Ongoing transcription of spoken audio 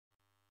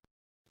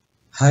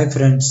Hi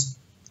friends,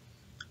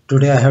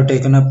 today I have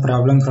taken a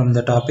problem from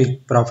the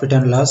topic profit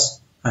and loss,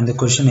 and the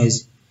question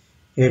is,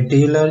 a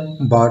dealer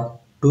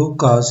bought two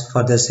cars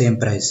for the same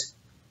price.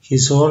 He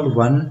sold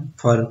one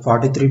for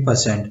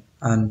 43%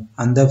 and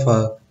another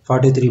for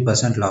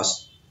 43%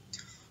 loss.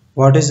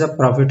 What is the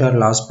profit or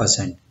loss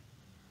percent?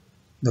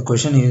 The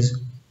question is,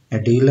 a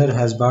dealer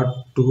has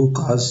bought two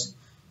cars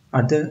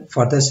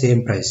for the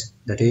same price.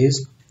 That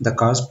is, the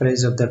cost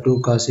price of the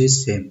two cars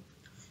is same.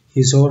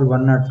 He sold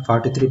one at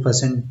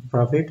 43%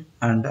 profit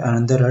and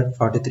another at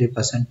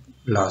 43%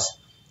 loss.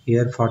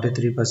 Here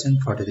 43%,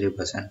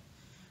 43%.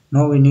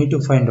 Now we need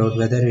to find out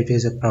whether it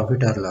is a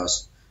profit or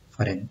loss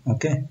for him.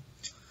 Okay.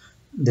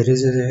 This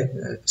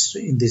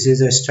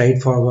is a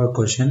straightforward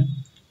question.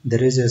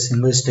 There is a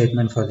single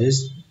statement for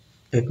this.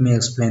 Let me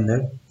explain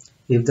that.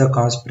 If the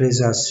cost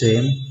price are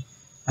same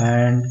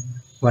and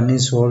one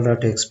is sold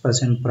at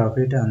X%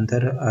 profit and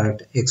other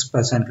at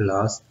X%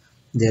 loss,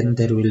 then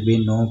there will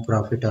be no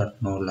profit or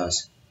no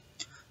loss.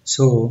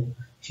 So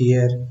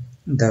here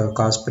the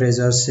cost price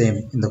are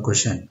same in the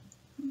question.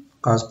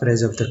 Cost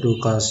price of the two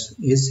cars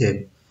is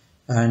same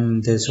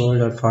and they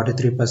sold at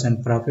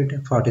 43% profit,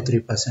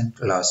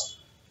 43% loss.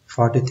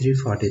 43,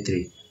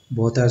 43.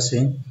 Both are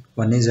same.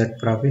 One is at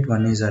profit,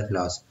 one is at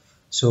loss.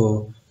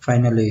 So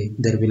finally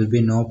there will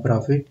be no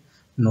profit,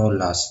 no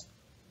loss.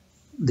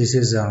 This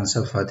is the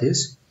answer for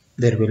this.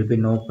 There will be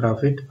no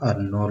profit or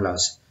no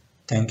loss.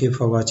 Thank you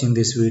for watching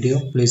this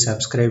video. Please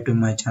subscribe to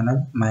my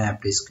channel, My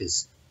Aptitude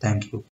Skills. Thank you.